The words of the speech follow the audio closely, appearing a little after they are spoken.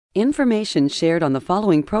Information shared on the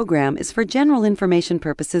following program is for general information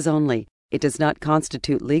purposes only. It does not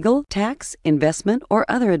constitute legal, tax, investment, or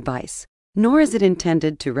other advice, nor is it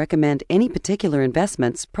intended to recommend any particular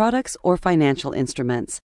investments, products, or financial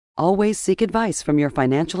instruments. Always seek advice from your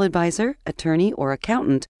financial advisor, attorney, or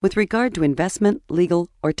accountant with regard to investment, legal,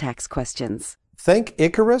 or tax questions. Think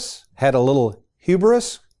Icarus had a little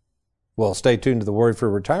hubris? Well, stay tuned to the Worry-Free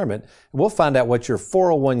Retirement, and we'll find out what your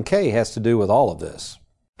 401k has to do with all of this.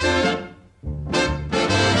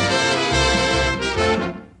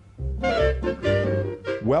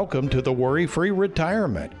 Welcome to the Worry-Free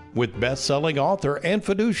Retirement with best-selling author and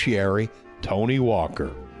fiduciary Tony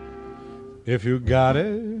Walker. If you got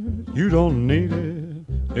it, you don't need it.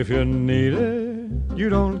 If you need it, you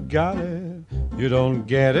don't got it. You don't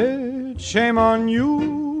get it, shame on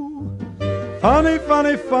you. Funny,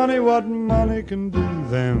 funny, funny what money can do.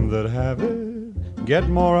 Them that have it get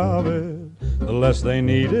more of it. The less they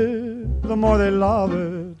need it, the more they love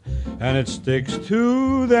it. And it sticks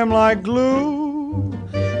to them like glue.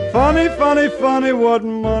 Funny, funny, funny what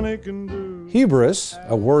money can do. Hubris,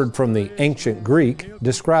 a word from the ancient Greek,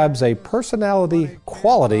 describes a personality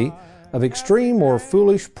quality of extreme or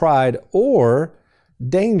foolish pride or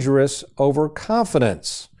dangerous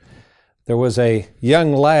overconfidence. There was a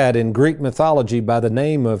young lad in Greek mythology by the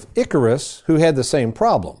name of Icarus who had the same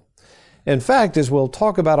problem. In fact, as we'll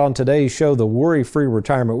talk about on today's show, The Worry-Free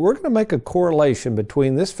Retirement, we're going to make a correlation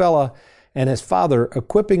between this fella and his father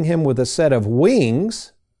equipping him with a set of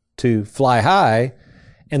wings to fly high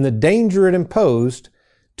and the danger it imposed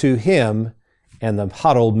to him and the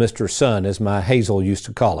hot old Mr. Sun, as my Hazel used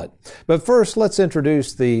to call it. But first, let's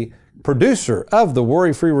introduce the producer of The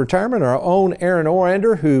Worry-Free Retirement, our own Aaron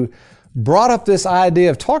Orander, who brought up this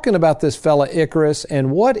idea of talking about this fella Icarus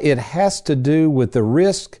and what it has to do with the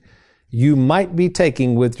risk you might be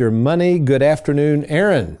taking with your money. Good afternoon,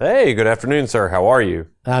 Aaron. Hey, good afternoon, sir. How are you?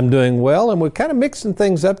 I'm doing well, and we're kind of mixing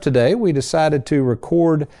things up today. We decided to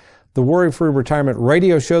record the Worry-Free Retirement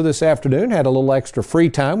radio show this afternoon. Had a little extra free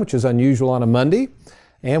time, which is unusual on a Monday.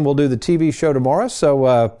 And we'll do the TV show tomorrow. So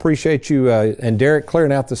appreciate you and Derek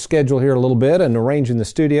clearing out the schedule here a little bit and arranging the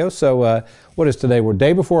studio. So what is today? We're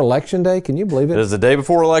day before Election Day. Can you believe it? It is the day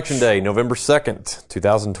before Election Day, November 2nd,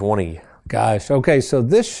 2020. Gosh. Okay, so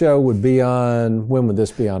this show would be on, when would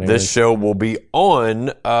this be on, Aaron? This show will be on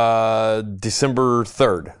December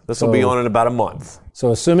 3rd. This will be on in about a month.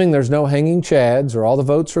 So assuming there's no hanging chads or all the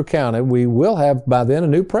votes are counted, we will have by then a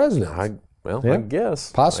new president. I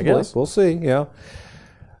guess. Possibly. I guess. We'll see, yeah.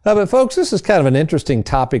 But folks, this is kind of an interesting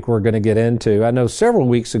topic we're going to get into. I know several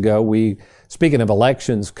weeks ago we, speaking of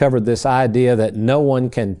elections, covered this idea that no one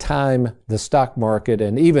can time the stock market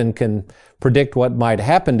and even can predict what might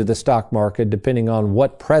happen to the stock market depending on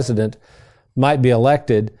what president might be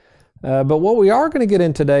elected. But what we are going to get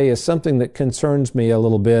in today is something that concerns me a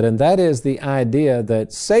little bit, and that is the idea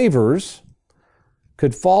that savers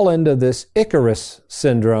could fall into this Icarus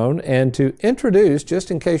syndrome. And to introduce, just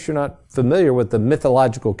in case you're not familiar with the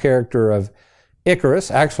mythological character of Icarus,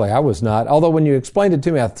 actually I was not, although when you explained it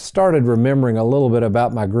to me, I started remembering a little bit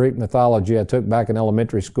about my Greek mythology I took back in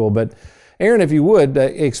elementary school. But Aaron, if you would,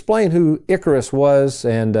 explain who Icarus was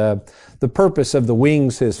and the purpose of the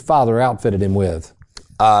wings his father outfitted him with.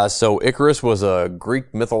 So Icarus was a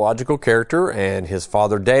Greek mythological character, and his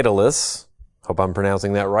father Daedalus, hope I'm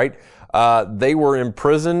pronouncing that right, they were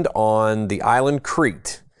imprisoned on the island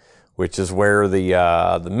Crete, which is where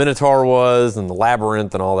the Minotaur was and the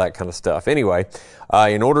labyrinth and all that kind of stuff. Anyway,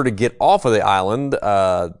 in order to get off of the island,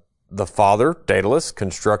 the father, Daedalus,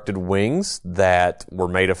 constructed wings that were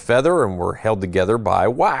made of feather and were held together by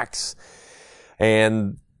wax.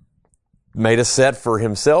 And made a set for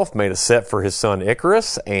himself, made a set for his son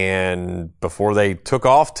Icarus, and before they took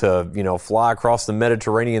off to, fly across the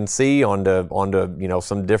Mediterranean Sea onto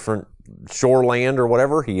some different shoreland or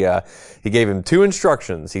whatever, he gave him two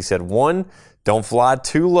instructions. He said, one, don't fly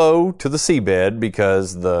too low to the seabed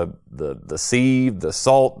because the sea, the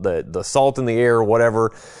salt in the air or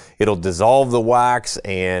whatever, it'll dissolve the wax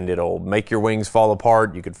and it'll make your wings fall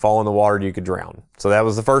apart. You could fall in the water, you could drown. So that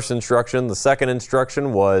was the first instruction. The second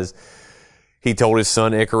instruction was he told his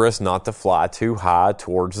son Icarus not to fly too high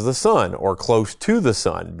towards the sun or close to the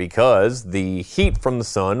sun because the heat from the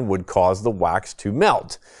sun would cause the wax to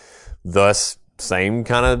melt. Thus, same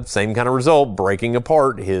kind of result, breaking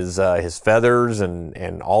apart his feathers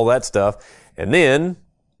and all that stuff. And then,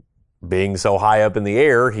 being so high up in the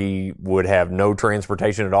air, he would have no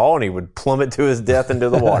transportation at all and he would plummet to his death into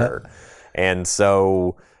the water. And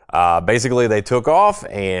so, basically they took off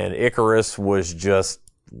and Icarus was just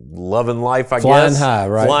loving life, I guess. Flying high,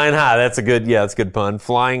 right? Flying high. That's a good pun.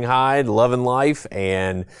 Flying high, loving life,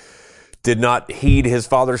 and did not heed his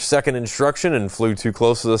father's second instruction and flew too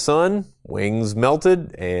close to the sun. Wings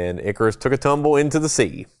melted, and Icarus took a tumble into the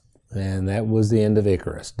sea. And that was the end of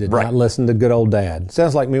Icarus. Did not listen to good old dad.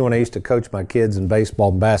 Sounds like me when I used to coach my kids in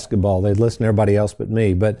baseball and basketball. They'd listen to everybody else but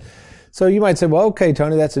me. But so you might say, well, okay,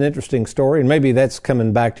 Tony, that's an interesting story. And maybe that's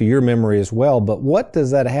coming back to your memory as well. But what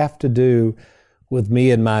does that have to do with me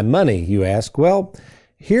and my money, you ask? Well,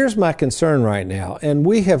 here's my concern right now. And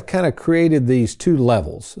we have kind of created these two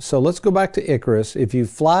levels. So let's go back to Icarus. If you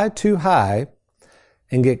fly too high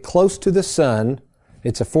and get close to the sun,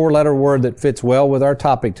 it's a four-letter word that fits well with our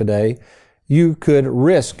topic today. You could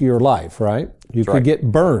risk your life, right? You could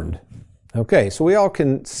get burned. Okay, so we all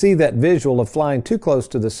can see that visual of flying too close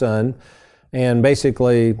to the sun, and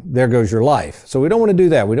basically there goes your life. So we don't want to do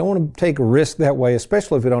that. We don't want to take a risk that way,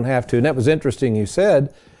 especially if we don't have to. And that was interesting you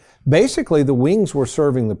said. Basically, the wings were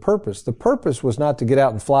serving the purpose. The purpose was not to get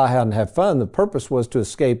out and fly out and have fun. The purpose was to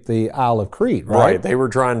escape the Isle of Crete, right? Right. They were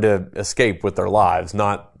trying to escape with their lives,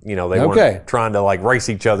 not, they weren't trying to like race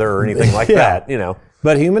each other or anything like that,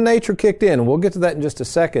 But human nature kicked in, and we'll get to that in just a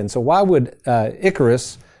second. So why would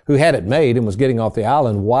Icarus, who had it made and was getting off the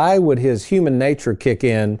island, why would his human nature kick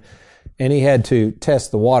in and he had to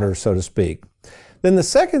test the waters, so to speak? Then the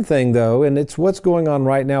second thing, though, and it's what's going on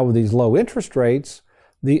right now with these low interest rates,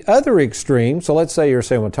 the other extreme, so let's say you're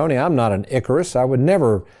saying, well, Tony, I'm not an Icarus. I would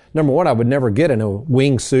never, number one, I would never get in a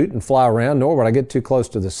wingsuit and fly around, nor would I get too close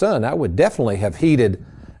to the sun. I would definitely have heeded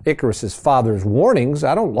Icarus's father's warnings.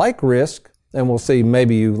 I don't like risk, and we'll see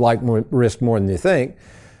maybe you like risk more than you think.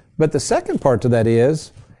 But the second part to that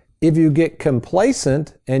is, if you get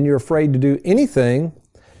complacent and you're afraid to do anything,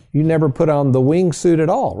 you never put on the wingsuit at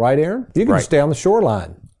all, right, Aaron? You can just stay on the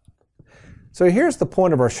shoreline. So here's the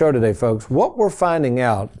point of our show today, folks. What we're finding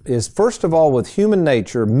out is, first of all, with human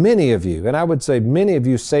nature, many of you, and I would say many of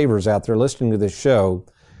you savers out there listening to this show,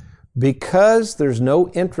 because there's no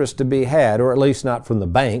interest to be had, or at least not from the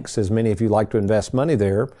banks, as many of you like to invest money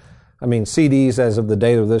there. I mean, CDs as of the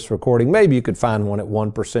date of this recording, maybe you could find one at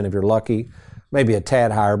 1% if you're lucky, maybe a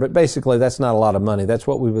tad higher, but basically that's not a lot of money. That's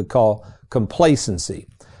what we would call complacency.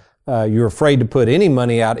 You're afraid to put any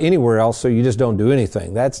money out anywhere else, so you just don't do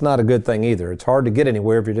anything. That's not a good thing either. It's hard to get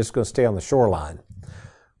anywhere if you're just going to stay on the shoreline.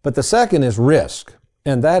 But the second is risk,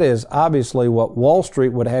 and that is obviously what Wall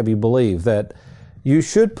Street would have you believe, that you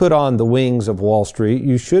should put on the wings of Wall Street.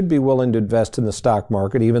 You should be willing to invest in the stock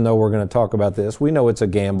market, even though we're going to talk about this. We know it's a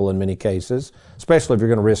gamble in many cases, especially if you're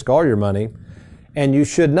going to risk all your money. And you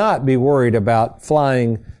should not be worried about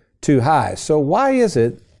flying too high. So why is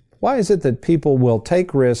it that people will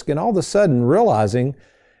take risk and all of a sudden realizing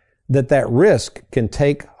that that risk can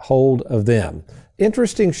take hold of them?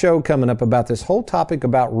 Interesting show coming up about this whole topic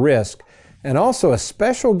about risk, and also a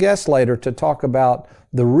special guest later to talk about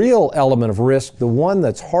the real element of risk, the one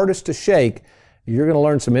that's hardest to shake. You're going to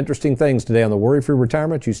learn some interesting things today on the Worry-Free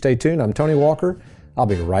Retirement. You stay tuned. I'm Tony Walker. I'll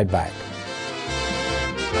be right back.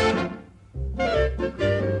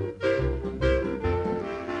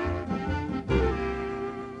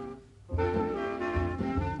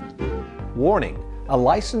 Warning, a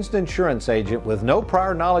licensed insurance agent with no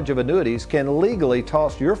prior knowledge of annuities can legally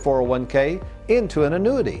toss your 401k into an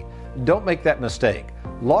annuity. Don't make that mistake.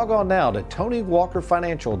 Log on now to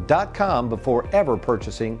TonyWalkerFinancial.com before ever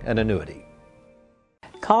purchasing an annuity.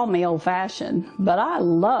 Call me old-fashioned, but I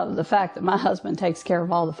love the fact that my husband takes care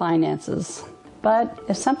of all the finances. But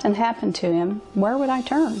if something happened to him, where would I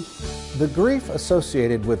turn? The grief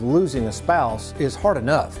associated with losing a spouse is hard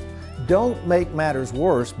enough. Don't make matters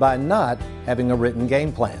worse by not having a written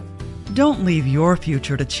game plan. Don't leave your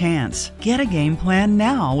future to chance. Get a game plan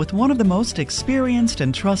now with one of the most experienced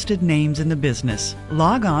and trusted names in the business.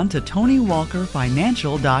 Log on to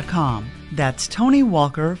TonyWalkerFinancial.com. That's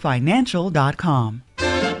TonyWalkerFinancial.com.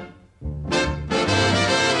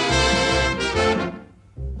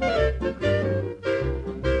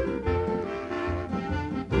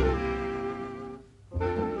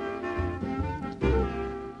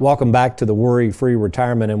 Welcome back to the Worry-Free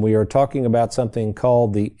Retirement, and we are talking about something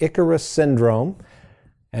called the Icarus Syndrome.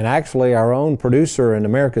 And actually, our own producer and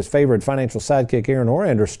America's favorite financial sidekick, Aaron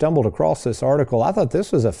Orander, stumbled across this article. I thought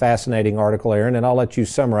this was a fascinating article, Aaron, and I'll let you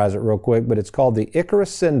summarize it real quick, but it's called the Icarus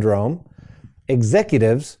Syndrome,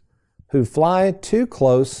 Executives Who Fly Too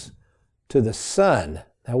Close to the Sun.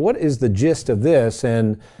 Now, what is the gist of this?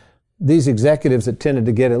 And these executives that tended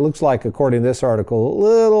to get, it looks like, according to this article, a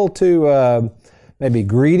little too maybe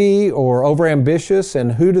greedy or overambitious,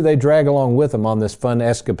 and who do they drag along with them on this fun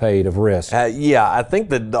escapade of risk? Yeah, I think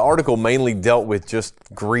that the article mainly dealt with just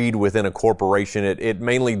greed within a corporation. It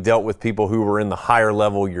mainly dealt with people who were in the higher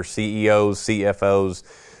level, your CEOs, CFOs,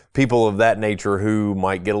 people of that nature who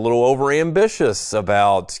might get a little overambitious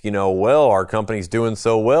about, well, our company's doing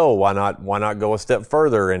so well, why not go a step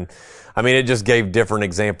further? And I mean, it just gave different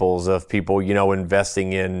examples of people,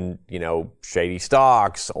 investing in, shady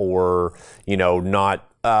stocks or, not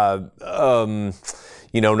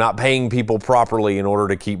paying people properly in order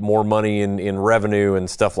to keep more money in revenue and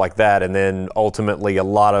stuff like that. And then ultimately a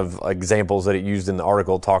lot of examples that it used in the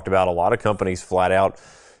article talked about a lot of companies flat out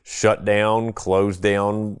shut down, closed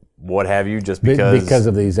down, what have you, just because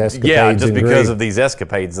of these escapades. Yeah, just because of these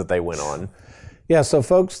escapades that they went on. Yeah, so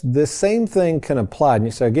folks, the same thing can apply. And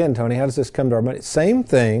you say, again, Tony, how does this come to our money? Same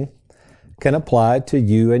thing can apply to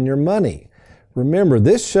you and your money. Remember,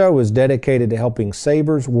 this show is dedicated to helping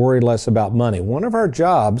savers worry less about money. One of our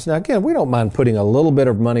jobs, now again, we don't mind putting a little bit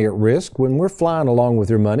of money at risk. When we're flying along with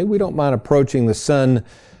your money, we don't mind approaching the sun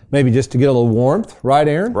maybe just to get a little warmth, right,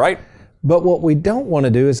 Aaron? Right. But what we don't want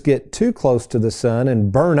to do is get too close to the sun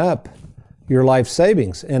and burn up your life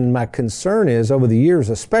savings. And my concern is over the years,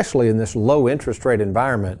 especially in this low interest rate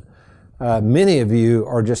environment, many of you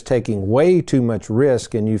are just taking way too much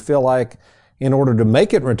risk, and you feel like in order to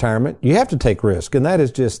make it in retirement, you have to take risk. And that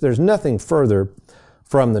is just, there's nothing further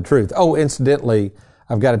from the truth. Oh, incidentally,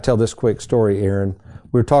 I've got to tell this quick story, Aaron.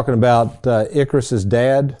 We were talking about Icarus's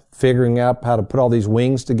dad figuring out how to put all these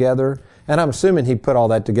wings together. And I'm assuming he put all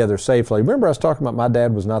that together safely. Remember I was talking about my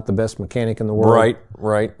dad was not the best mechanic in the world?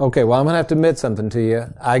 Right. Okay, well, I'm going to have to admit something to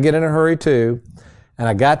you. I get in a hurry too, and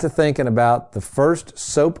I got to thinking about the first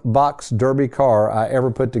soapbox derby car I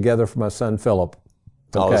ever put together for my son Philip.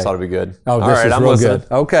 Okay. Oh, this ought to be good. Oh, all this right, is I'm real listening.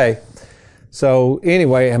 good. Okay. So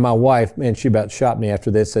anyway, and my wife, man, she about shot me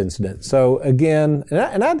after this incident. So again,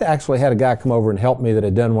 and I'd actually had a guy come over and help me that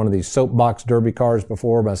had done one of these soapbox derby cars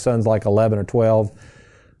before. My son's like 11 or 12.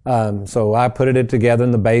 So I put it together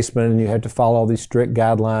in the basement, and you have to follow all these strict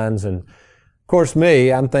guidelines. And of course,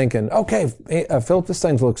 I'm thinking, okay, Philip, this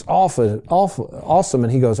thing looks awesome.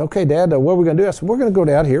 And he goes, okay, Dad, what are we going to do? I said, we're going to go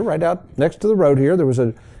down here, right out next to the road here. There was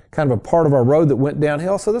a kind of a part of our road that went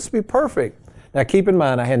downhill, so this would be perfect. Now, keep in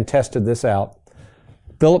mind, I hadn't tested this out.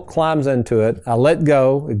 Philip climbs into it. I let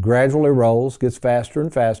go. It gradually rolls, gets faster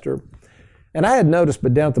and faster. And I had noticed,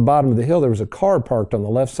 but down at the bottom of the hill, there was a car parked on the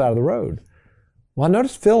left side of the road. Well, I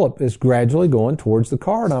noticed Philip is gradually going towards the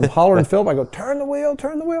car, and I'm hollering Philip. I go, turn the wheel.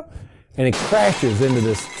 And he crashes into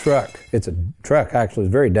this truck. It's a truck, actually.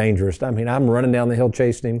 It's very dangerous. I mean, I'm running down the hill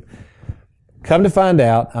chasing him. Come to find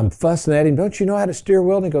out, I'm fussing at him. Don't you know how to steer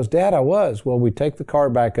well? And he goes, Dad, I was. Well, we take the car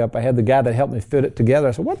back up. I had the guy that helped me fit it together.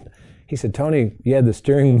 I said, what? He said, Tony, you had the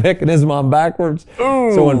steering mechanism on backwards.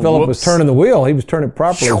 Ooh, so when Philip was turning the wheel, he was turning it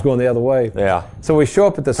properly. He was going the other way. Yeah. So we show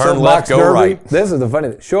up at the Turn soapbox left, go derby. right. This is the funny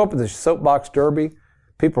thing. Show up at the soapbox derby.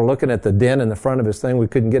 People are looking at the dent in the front of his thing. We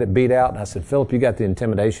couldn't get it beat out. And I said, Philip, you got the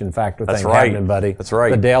intimidation factor thing happening, buddy. That's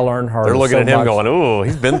right. The Dale Earnhardt. They're looking at him going, ooh,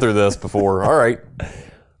 he's been through this before. All right.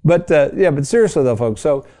 But seriously though, folks,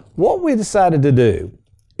 so what we decided to do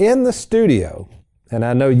in the studio, and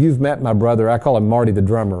I know you've met my brother, I call him Marty the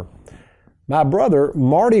drummer. My brother,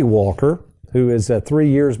 Marty Walker, who is 3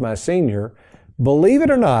 years my senior, believe it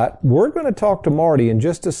or not, we're going to talk to Marty in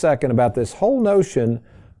just a second about this whole notion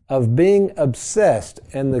of being obsessed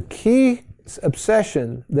and the key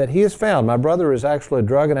obsession that he has found. My brother is actually a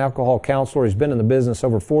drug and alcohol counselor. He's been in the business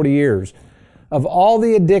over 40 years. Of all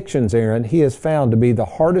the addictions, Aaron, he has found to be the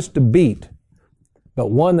hardest to beat, but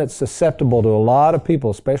one that's susceptible to a lot of people,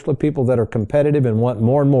 especially people that are competitive and want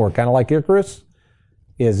more and more, kind of like Icarus,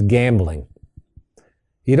 is gambling.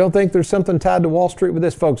 You don't think there's something tied to Wall Street with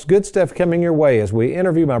this, folks? Good stuff coming your way as we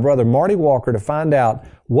interview my brother Marty Walker to find out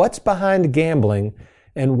what's behind gambling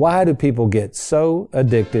and why do people get so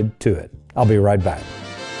addicted to it. I'll be right back.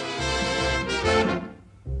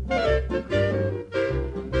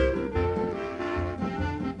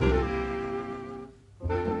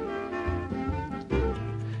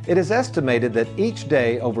 It is estimated that each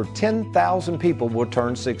day over 10,000 people will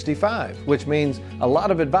turn 65, which means a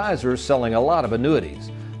lot of advisors selling a lot of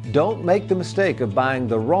annuities. Don't make the mistake of buying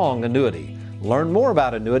the wrong annuity. Learn more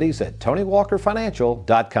about annuities at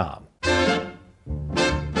TonyWalkerFinancial.com.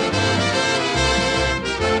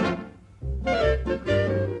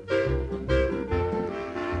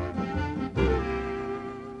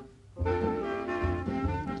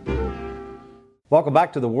 Welcome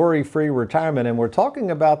back to the Worry-Free Retirement, and we're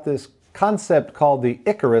talking about this concept called the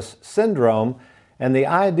Icarus syndrome and the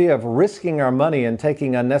idea of risking our money and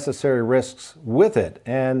taking unnecessary risks with it.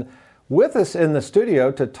 And With us in the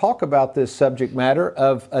studio to talk about this subject matter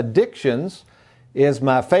of addictions is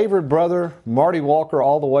my favorite brother, Marty Walker,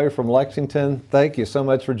 all the way from Lexington. Thank you so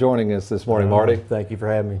much for joining us this morning, Marty. Thank you for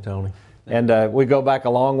having me, Tony. And we go back a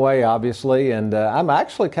long way, obviously, and I'm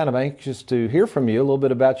actually kind of anxious to hear from you a little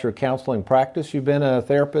bit about your counseling practice. You've been a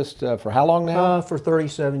therapist for how long now? For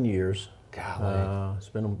 37 years. Golly. It's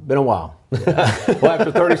been a while. Well,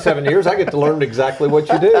 after 37 years, I get to learn exactly what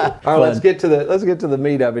you do. All right, let's get to the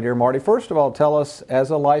meat of it here, Marty. First of all, tell us,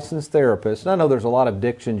 as a licensed therapist, and I know there's a lot of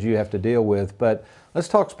addictions you have to deal with, but let's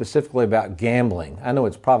talk specifically about gambling. I know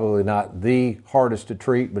it's probably not the hardest to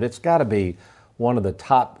treat, but it's got to be one of the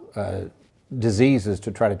top diseases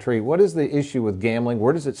to try to treat. What is the issue with gambling?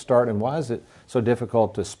 Where does it start, and why is it so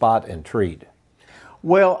difficult to spot and treat?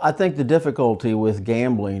 Well, I think the difficulty with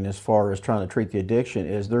gambling as far as trying to treat the addiction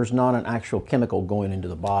is there's not an actual chemical going into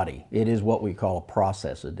the body. It is what we call a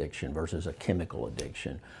process addiction versus a chemical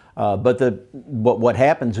addiction. But what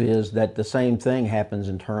happens is that the same thing happens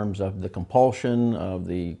in terms of the compulsion, of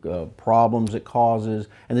the problems it causes,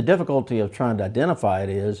 and the difficulty of trying to identify it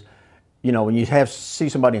is, you know, when you see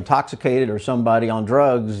somebody intoxicated or somebody on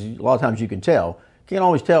drugs, a lot of times you can tell. You can't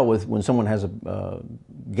always tell when someone has a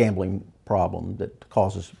gambling problem that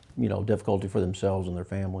causes, you know, difficulty for themselves and their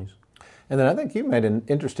families. And then I think you made an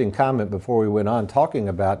interesting comment before we went on talking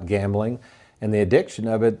about gambling and the addiction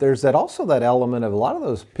of it. There's also that element of a lot of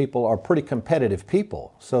those people are pretty competitive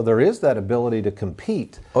people. So there is that ability to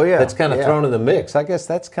compete. Oh, yeah. That's kind of thrown in the mix. I guess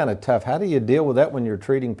that's kind of tough. How do you deal with that when you're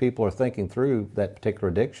treating people or thinking through that particular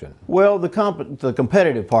addiction? Well, the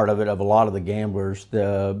competitive part of it, of a lot of the gamblers,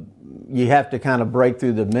 you have to kind of break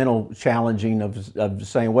through the mental challenging of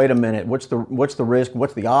saying, wait a minute, what's the risk,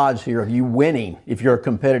 what's the odds here of you winning? If you're a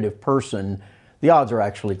competitive person, the odds are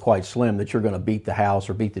actually quite slim that you're going to beat the house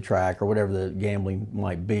or beat the track or whatever the gambling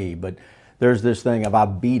might be. But there's this thing of I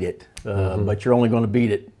beat it, but you're only going to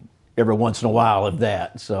beat it every once in a while, if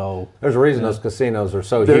that. So there's a reason those casinos are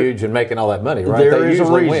so huge and making all that money, right? There they is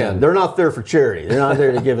usually a reason. win. They're not there for charity. They're not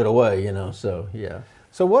there to give it away, you know. So yeah.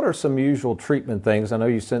 So what are some usual treatment things? I know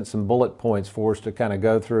you sent some bullet points for us to kind of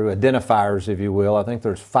go through, identifiers, if you will. I think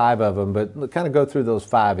there's 5 of them, but kind of go through those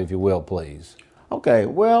 5, if you will, please. Okay,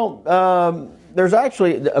 well, there's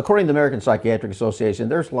actually, according to the American Psychiatric Association,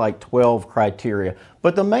 there's like 12 criteria.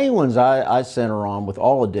 But the main ones I center on with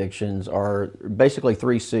all addictions are basically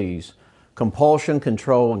 3 C's: compulsion,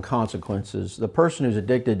 control, and consequences. The person who's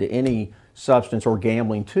addicted to any substance or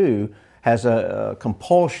gambling too has a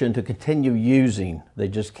compulsion to continue using. They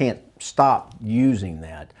just can't stop using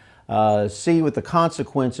that. C, with the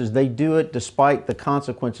consequences, they do it despite the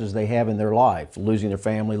consequences they have in their life, losing their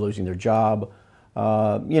family, losing their job.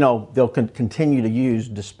 You know, they'll continue to use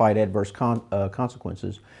despite adverse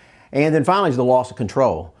consequences. And then finally is the loss of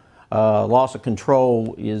control. Loss of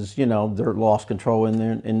control is, you know, they're lost control in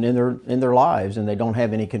their lives, and they don't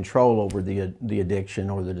have any control over the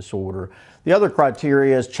addiction or the disorder. The other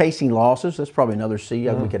criteria is chasing losses. That's probably another C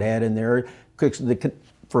we could add in there.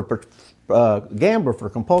 For gambler, for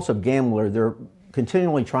compulsive gambler, they're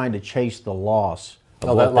continually trying to chase the loss.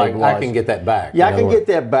 Oh, that, like, I can get that back. Yeah, I can get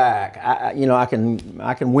that back. I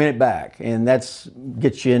can win it back, and that's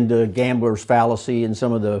gets you into gambler's fallacy and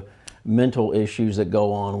some of the mental issues that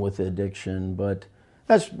go on with addiction. But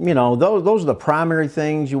that's, you know, those are the primary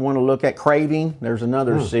things you want to look at. Craving, there's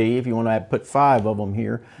another C if you want to put 5 of them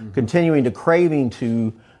here. Continuing to craving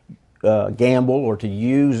to gamble or to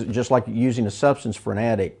use, just like using a substance for an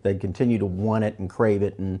addict, they continue to want it and crave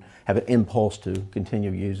it and have an impulse to continue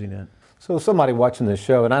using it. So somebody watching this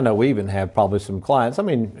show, and I know we even have probably some clients, I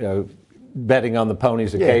mean, betting on the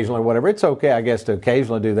ponies occasionally or whatever, it's okay, I guess, to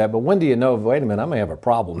occasionally do that, but when do you know, wait a minute, I may have a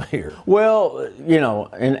problem here? Well, you know,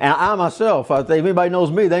 and I myself, I think if anybody knows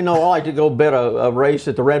me, they know I like to go bet a race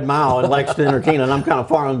at the Red Mile in Lexington or Keenan. I'm kind of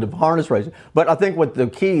far into harness racing. But I think what the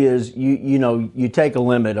key is, you take a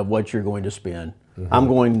limit of what you're going to spend. I'm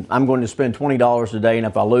going to spend $20 a day, and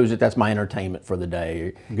if I lose it, that's my entertainment for the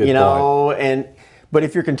day. Good you know, but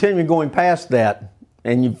if you're continuing going past that,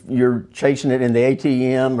 and you're chasing it in the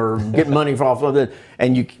ATM or getting money off of it,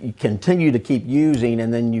 and you continue to keep using,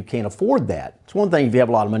 and then you can't afford that. It's one thing if you have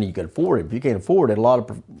a lot of money, you can afford it. If you can't afford it, a lot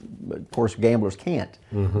of course, gamblers can't.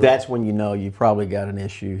 That's when you know you've probably got an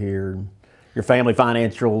issue here. Your family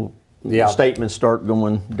financial statements start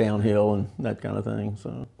going downhill and that kind of thing.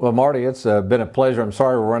 So, well, Marty, it's been a pleasure. I'm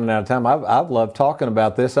sorry we're running out of time. I've loved talking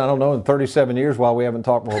about this. I don't know, in 37 years why we haven't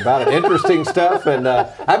talked more about it. Interesting stuff, and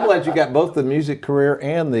I'm glad you got both the music career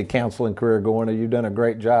and the counseling career going. You've done a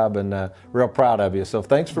great job, and real proud of you. So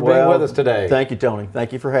thanks for being with us today. Thank you, Tony.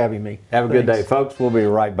 Thank you for having me. Have a good day, folks. We'll be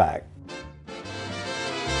right back.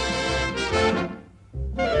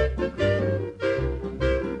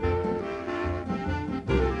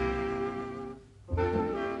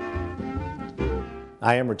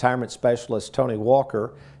 I am retirement specialist Tony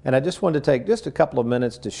Walker, and I just wanted to take just a couple of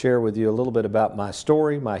minutes to share with you a little bit about my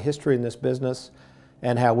story, my history in this business,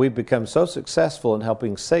 and how we've become so successful in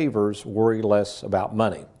helping savers worry less about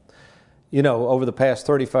money. You know, over the past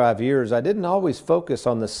 35 years, I didn't always focus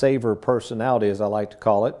on the saver personality, as I like to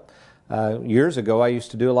call it. Years ago, I used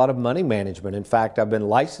to do a lot of money management. In fact, I've been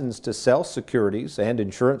licensed to sell securities and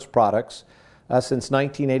insurance products since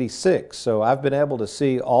 1986. So I've been able to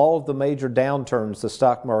see all of the major downturns the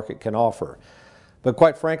stock market can offer. But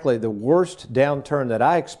quite frankly, the worst downturn that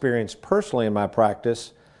I experienced personally in my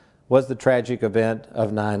practice was the tragic event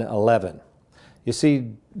of 9/11. You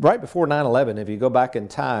see, right before 9/11, if you go back in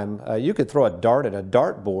time, you could throw a dart at a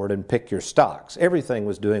dartboard and pick your stocks. Everything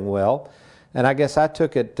was doing well. And I guess I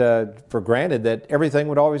took it for granted that everything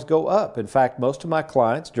would always go up. In fact, most of my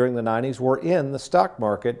clients during the 90s were in the stock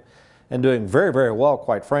market and doing very, very well,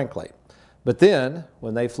 quite frankly. But then,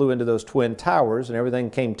 when they flew into those Twin Towers and everything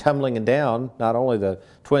came tumbling down, not only the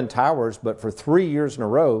Twin Towers, but for 3 years in a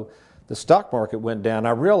row, the stock market went down. I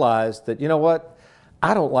realized that, you know what?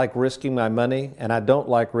 I don't like risking my money, and I don't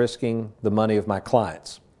like risking the money of my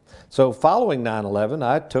clients. So following 9/11,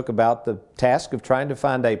 I took about the task of trying to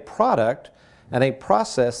find a product and a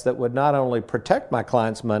process that would not only protect my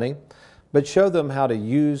clients' money, but show them how to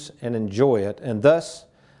use and enjoy it, and thus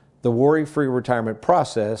the worry-free retirement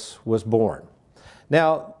process was born.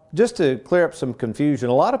 Now, just to clear up some confusion,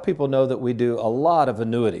 a lot of people know that we do a lot of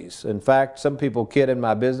annuities. In fact, some people kid in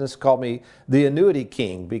my business, call me the annuity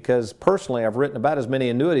king, because personally I've written about as many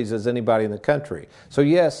annuities as anybody in the country. So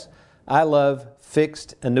yes, I love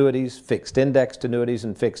fixed annuities, fixed indexed annuities,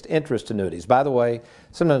 and fixed interest annuities. By the way,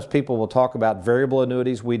 sometimes people will talk about variable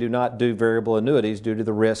annuities. We do not do variable annuities due to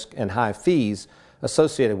the risk and high fees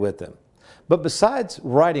associated with them. But besides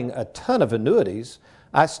writing a ton of annuities,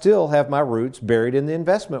 I still have my roots buried in the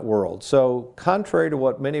investment world. So contrary to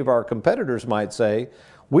what many of our competitors might say,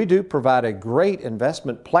 we do provide a great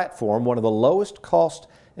investment platform, one of the lowest cost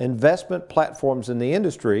investment platforms in the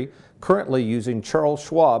industry, currently using Charles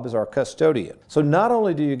Schwab as our custodian. So not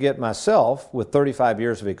only do you get myself with 35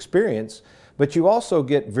 years of experience, but you also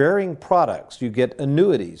get varying products. You get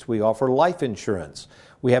annuities. We offer life insurance.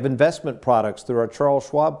 We have investment products through our Charles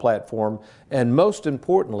Schwab platform. And most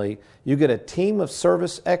importantly, you get a team of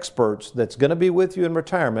service experts that's going to be with you in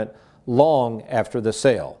retirement long after the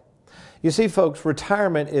sale. You see, folks,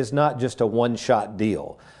 retirement is not just a one-shot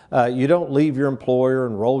deal. You don't leave your employer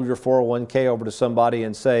and roll your 401k over to somebody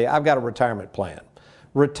and say, I've got a retirement plan.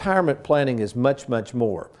 Retirement planning is much, much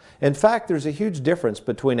more. In fact, there's a huge difference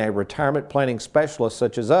between a retirement planning specialist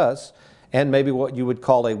such as us and maybe what you would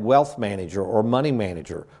call a wealth manager or money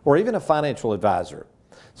manager or even a financial advisor.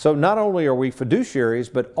 So not only are we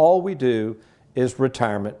fiduciaries, but all we do is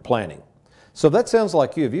retirement planning. So that sounds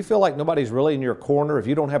like you. If you feel like nobody's really in your corner, if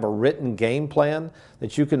you don't have a written game plan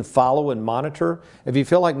that you can follow and monitor, if you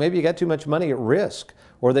feel like maybe you got too much money at risk,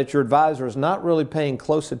 or that your advisor is not really paying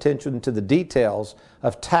close attention to the details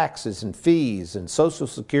of taxes and fees and Social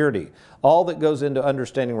Security, all that goes into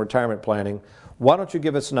understanding retirement planning, why don't you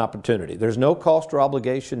give us an opportunity? There's no cost or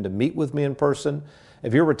obligation to meet with me in person.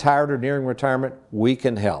 If you're retired or nearing retirement, we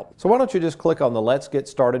can help. So why don't you just click on the Let's Get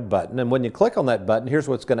Started button, and when you click on that button, here's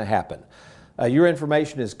what's going to happen. Your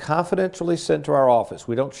information is confidentially sent to our office.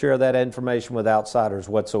 We don't share that information with outsiders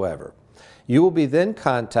whatsoever. You will be then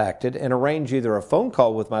contacted and arrange either a phone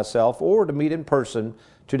call with myself or to meet in person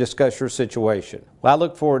to discuss your situation. Well, I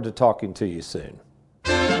look forward to talking to you soon.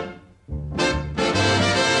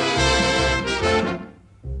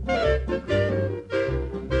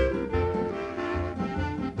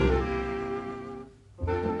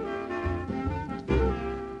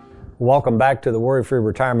 Welcome back to the Worry-Free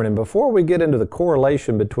Retirement. And before we get into the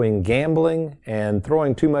correlation between gambling and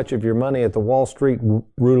throwing too much of your money at the Wall Street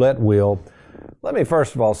roulette wheel, let me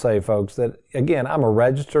first of all say, folks, that again, I'm a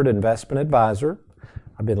registered investment advisor.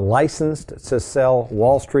 I've been licensed to sell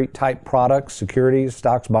Wall Street type products, securities,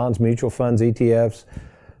 stocks, bonds, mutual funds, ETFs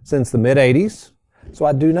since the mid-'80s. So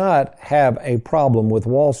I do not have a problem with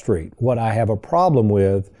Wall Street. What I have a problem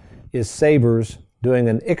with is savers doing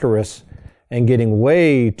an Icarus and getting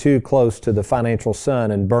way too close to the financial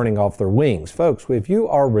sun and burning off their wings. Folks, if you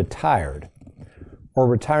are retired or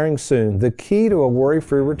retiring soon, the key to a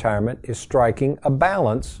worry-free retirement is striking a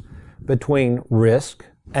balance between risk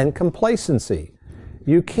and complacency.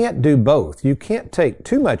 You can't do both. You can't take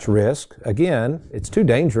too much risk. Again, it's too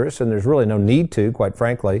dangerous and there's really no need to, quite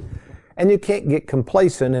frankly. And you can't get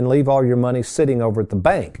complacent and leave all your money sitting over at the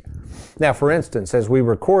bank. Now, for instance, as we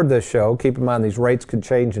record this show, keep in mind these rates could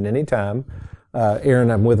change at any time.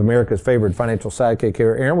 Aaron, I'm with America's favorite financial sidekick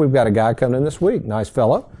here. Aaron, we've got a guy coming in this week. Nice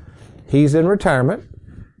fella. He's in retirement.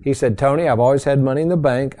 He said, Tony, I've always had money in the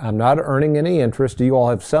bank. I'm not earning any interest. Do you all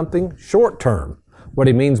have something short term? What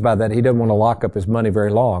he means by that, he doesn't want to lock up his money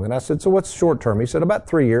very long. And I said, so what's short term? He said, about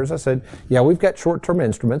 3 years. I said, yeah, we've got short term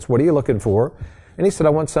instruments. What are you looking for? And he said, I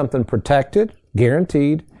want something protected,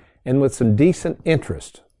 guaranteed, and with some decent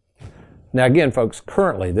interest. Now again, folks,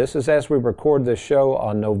 currently, this is as we record this show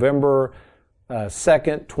on November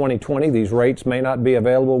 2nd, 2020. These rates may not be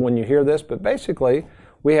available when you hear this, but basically,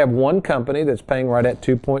 we have one company that's paying right at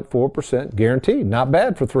 2.4% guaranteed. Not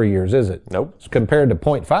bad for 3 years, is it? Nope. It's compared to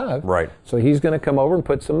 0.5. Right. So he's going to come over and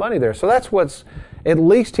put some money there. So that's at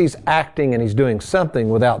least he's acting and he's doing something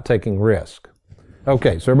without taking risk.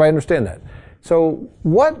 Okay, so everybody understand that. So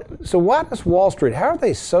why does Wall Street, how are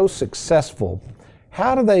they so successful?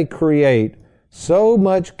 How do they create so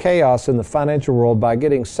much chaos in the financial world by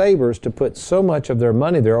getting savers to put so much of their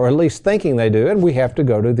money there, or at least thinking they do, and we have to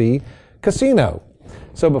go to the casino?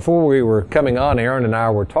 So before we were coming on, Aaron and I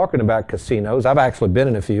were talking about casinos. I've actually been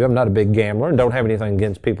in a few. I'm not a big gambler and don't have anything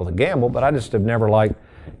against people that gamble, but I just have never liked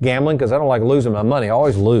gambling because I don't like losing my money. I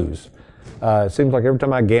always lose. It seems like every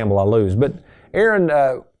time I gamble, I lose. But Aaron,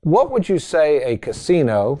 what would you say a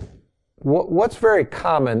casino, what's very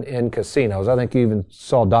common in casinos? I think you even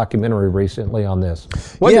saw a documentary recently on this.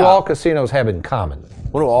 What do all casinos have in common?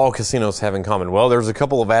 What do all casinos have in common? Well, there's a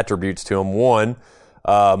couple of attributes to them. One,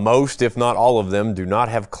 most, if not all of them, do not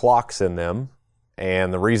have clocks in them.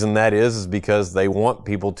 And the reason that is because they want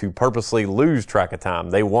people to purposely lose track of time.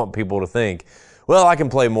 They want people to think, well, I can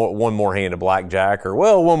play one more hand of blackjack, or,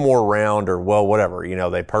 well, one more round, or, well, whatever. You know,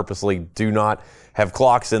 they purposely do not have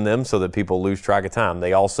clocks in them so that people lose track of time.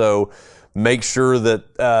 They also make sure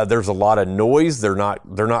that there's a lot of noise. They're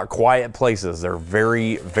not quiet places. They're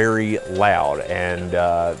very, very loud. And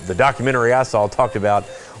the documentary I saw talked about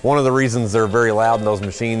one of the reasons they're very loud and those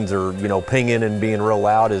machines are, pinging and being real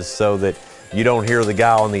loud is so that you don't hear the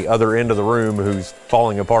guy on the other end of the room who's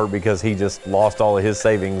falling apart because he just lost all of his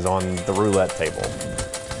savings on the roulette table.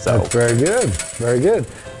 So that's very good. Very good.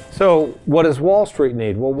 So what does Wall Street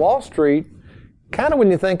need? Well, Wall Street, kind of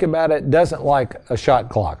when you think about it, doesn't like a shot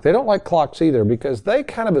clock. They don't like clocks either because they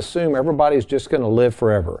kind of assume everybody's just going to live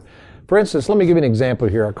forever. For instance, let me give you an example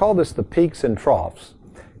here. I call this the peaks and troughs.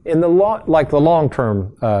 In the long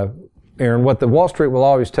term, Aaron, what the Wall Street will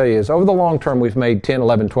always tell you is over the long term we've made 10,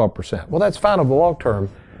 11, 12%. Well, that's fine over the long term,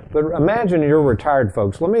 but imagine you're retired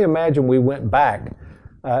folks. Let me imagine we went back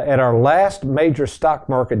at our last major stock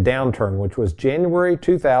market downturn, which was January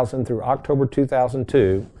 2000 through October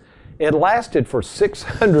 2002. It lasted for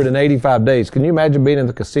 685 days. Can you imagine being in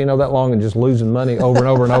the casino that long and just losing money over and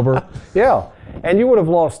over and over? Yeah. And you would have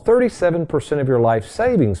lost 37% of your life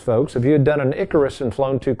savings, folks, if you had done an Icarus and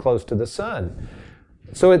flown too close to the sun.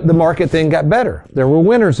 So the market then got better. There were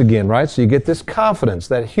winners again, right? So you get this confidence,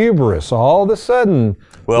 that hubris, all of a sudden.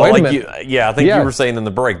 Well, I think you were saying in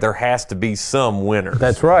the break, there has to be some winners.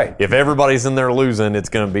 That's right. If everybody's in there losing, it's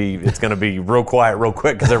going to be real quiet, real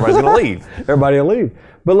quick, because everybody's going to leave. Everybody will leave.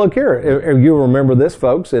 But look here, you'll remember this,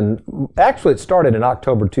 folks, and actually it started in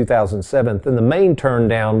October 2007, and the main turn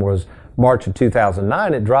down was March of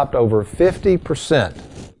 2009. It dropped over 50%.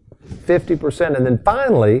 50%. And then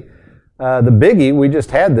finally, the biggie, we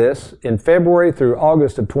just had this in February through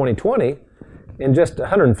August of 2020. In just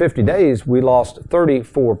 150 days, we lost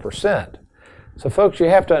 34%. So folks, you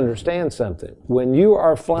have to understand something. When you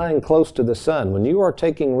are flying close to the sun, when you are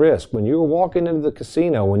taking risk, when you are walking into the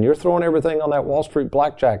casino, when you're throwing everything on that Wall Street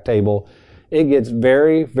blackjack table, it gets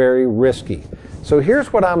very, very risky. So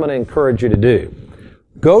here's what I'm going to encourage you to do.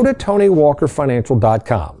 Go to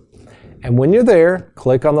TonyWalkerFinancial.com. And when you're there,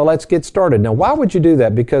 click on the Let's Get Started. Now, why would you do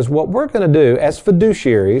that? Because what we're going to do as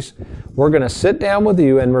fiduciaries, we're going to sit down with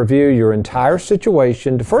you and review your entire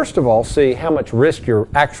situation to, first of all, see how much risk you're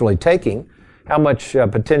actually taking, how much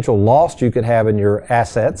potential loss you could have in your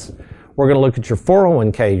assets. We're going to look at your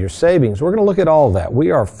 401k, your savings. We're going to look at all of that.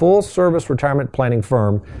 We are a full-service retirement planning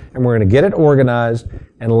firm, and we're going to get it organized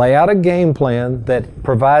and lay out a game plan that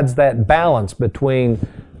provides that balance between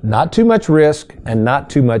not too much risk and not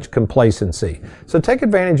too much complacency. So take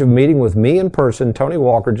advantage of meeting with me in person, Tony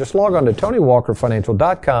Walker. Just log on to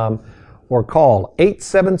TonyWalkerFinancial.com or call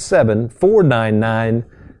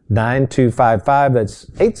 877-499-9255. That's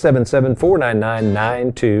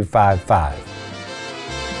 877-499-9255.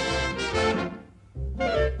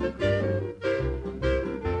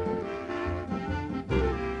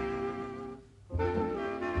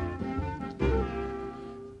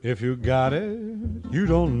 If you got it, you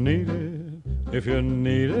don't need it. If you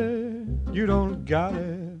need it, you don't got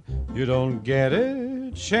it. You don't get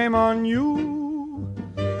it, shame on you.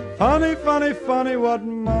 Funny, funny, funny what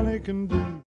money can do.